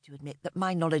to admit that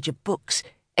my knowledge of books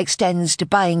extends to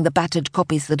buying the battered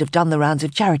copies that have done the rounds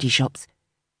of charity shops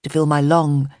to fill my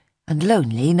long and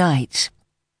lonely nights.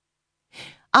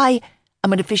 I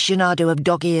am an aficionado of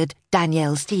dog-eared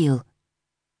Danielle Steele.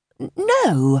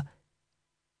 No.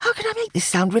 How can I make this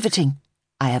sound riveting?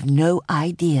 I have no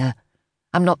idea.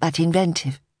 I'm not that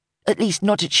inventive, at least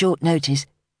not at short notice.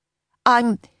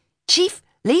 I'm chief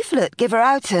leaflet giver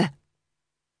outer.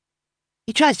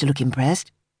 He tries to look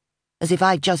impressed, as if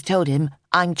I've just told him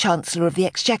I'm Chancellor of the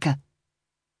Exchequer.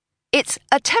 It's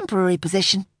a temporary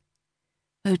position.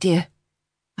 Oh dear,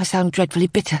 I sound dreadfully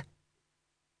bitter.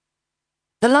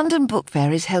 The London Book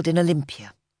Fair is held in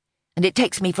Olympia, and it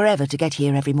takes me forever to get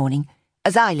here every morning,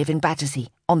 as I live in Battersea,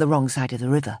 on the wrong side of the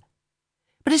river.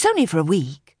 But it's only for a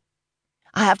week.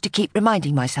 I have to keep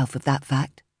reminding myself of that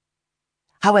fact.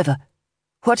 However,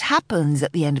 what happens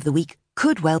at the end of the week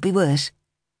could well be worse.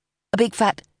 A big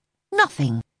fat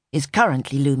nothing is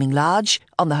currently looming large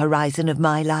on the horizon of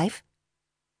my life.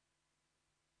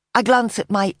 I glance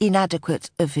at my inadequate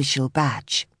official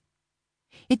badge.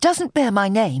 It doesn't bear my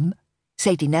name,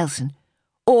 Sadie Nelson,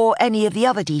 or any of the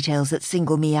other details that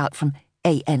single me out from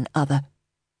A.N. Other.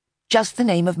 Just the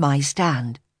name of my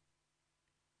stand.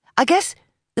 I guess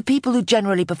the people who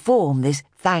generally perform this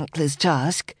thankless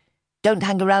task don't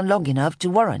hang around long enough to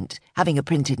warrant having a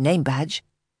printed name badge.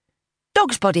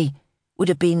 Dog's Body would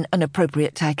have been an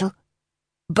appropriate title,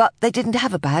 but they didn't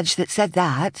have a badge that said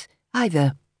that,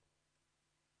 either.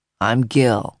 I'm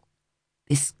Gil.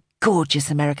 This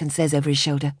gorgeous American says over his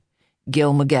shoulder.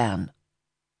 Gil McGann.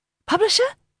 Publisher?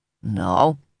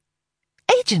 No.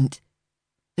 Agent?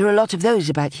 There are a lot of those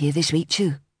about here this week,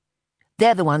 too.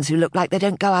 They're the ones who look like they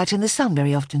don't go out in the sun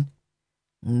very often.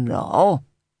 No.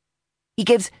 He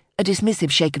gives a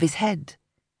dismissive shake of his head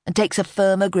and takes a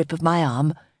firmer grip of my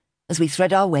arm as we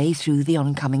thread our way through the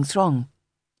oncoming throng.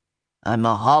 I'm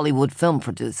a Hollywood film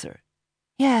producer.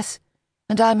 Yes,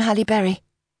 and I'm Halle Berry.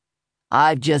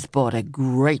 I've just bought a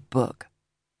great book,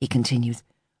 he continues.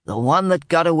 The One That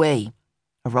Got Away.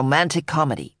 A romantic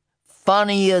comedy.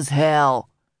 Funny as hell.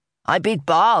 I beat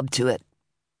Bob to it.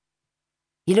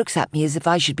 He looks at me as if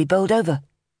I should be bowled over.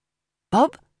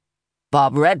 Bob?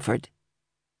 Bob Redford.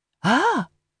 Ah,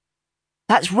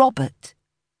 that's Robert.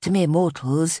 To mere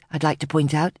mortals, I'd like to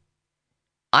point out.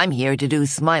 I'm here to do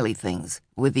smiley things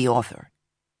with the author.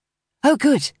 Oh,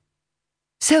 good.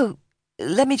 So,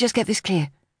 let me just get this clear.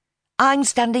 I'm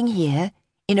standing here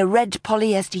in a red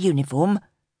polyester uniform,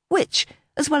 which,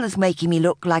 as well as making me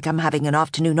look like I'm having an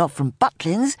afternoon off from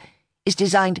Butlins, is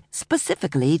designed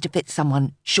specifically to fit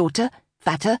someone shorter,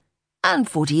 fatter, and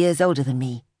 40 years older than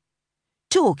me.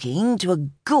 Talking to a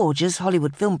gorgeous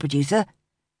Hollywood film producer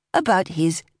about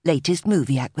his latest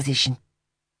movie acquisition.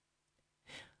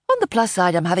 On the plus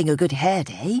side, I'm having a good hair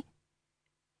day.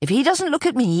 If he doesn't look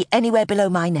at me anywhere below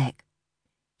my neck,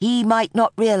 he might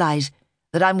not realise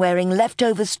that I'm wearing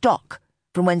leftover stock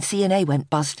from when C&A went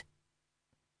bust.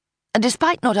 And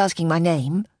despite not asking my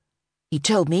name, he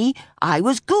told me I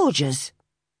was gorgeous.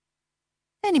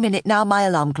 Any minute now, my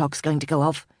alarm clock's going to go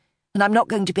off, and I'm not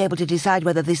going to be able to decide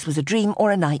whether this was a dream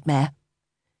or a nightmare.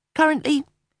 Currently,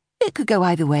 it could go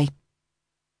either way.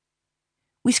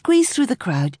 We squeeze through the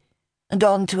crowd and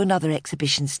on to another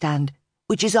exhibition stand,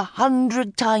 which is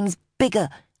 100 times bigger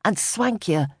and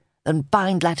swankier than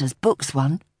Bindlatter's Books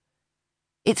one.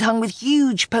 It's hung with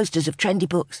huge posters of trendy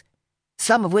books,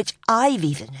 some of which I've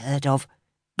even heard of,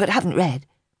 but haven't read,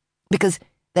 because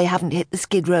they haven't hit the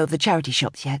skid row of the charity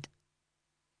shops yet.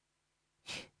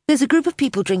 There's a group of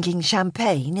people drinking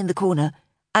champagne in the corner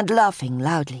and laughing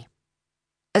loudly.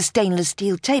 A stainless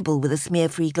steel table with a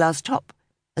smear-free glass top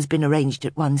has been arranged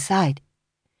at one side,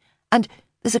 and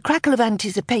there's a crackle of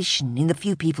anticipation in the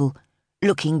few people,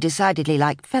 looking decidedly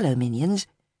like fellow minions,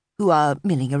 who are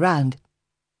milling around.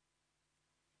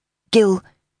 Gil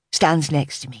stands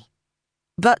next to me,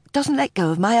 but doesn't let go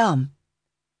of my arm.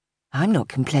 I'm not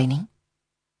complaining.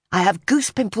 I have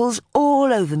goose pimples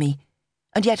all over me,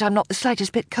 and yet I'm not the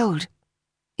slightest bit cold.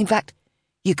 In fact,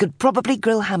 you could probably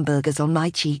grill hamburgers on my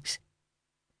cheeks.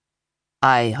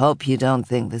 I hope you don't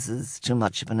think this is too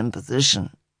much of an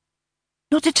imposition.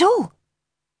 Not at all.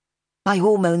 My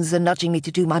hormones are nudging me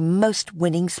to do my most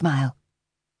winning smile.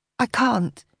 I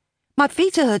can't. My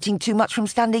feet are hurting too much from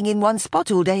standing in one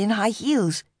spot all day in high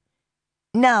heels.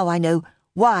 Now I know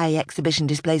why exhibition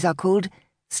displays are called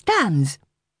stands.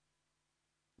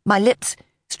 My lips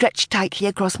stretch tightly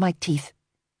across my teeth,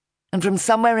 and from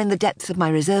somewhere in the depths of my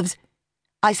reserves,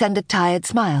 I send a tired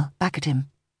smile back at him.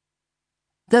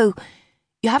 Though,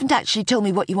 you haven't actually told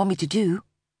me what you want me to do.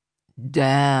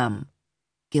 Damn,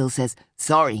 Gil says.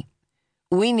 Sorry.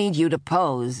 We need you to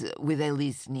pose with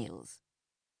Elise Niels.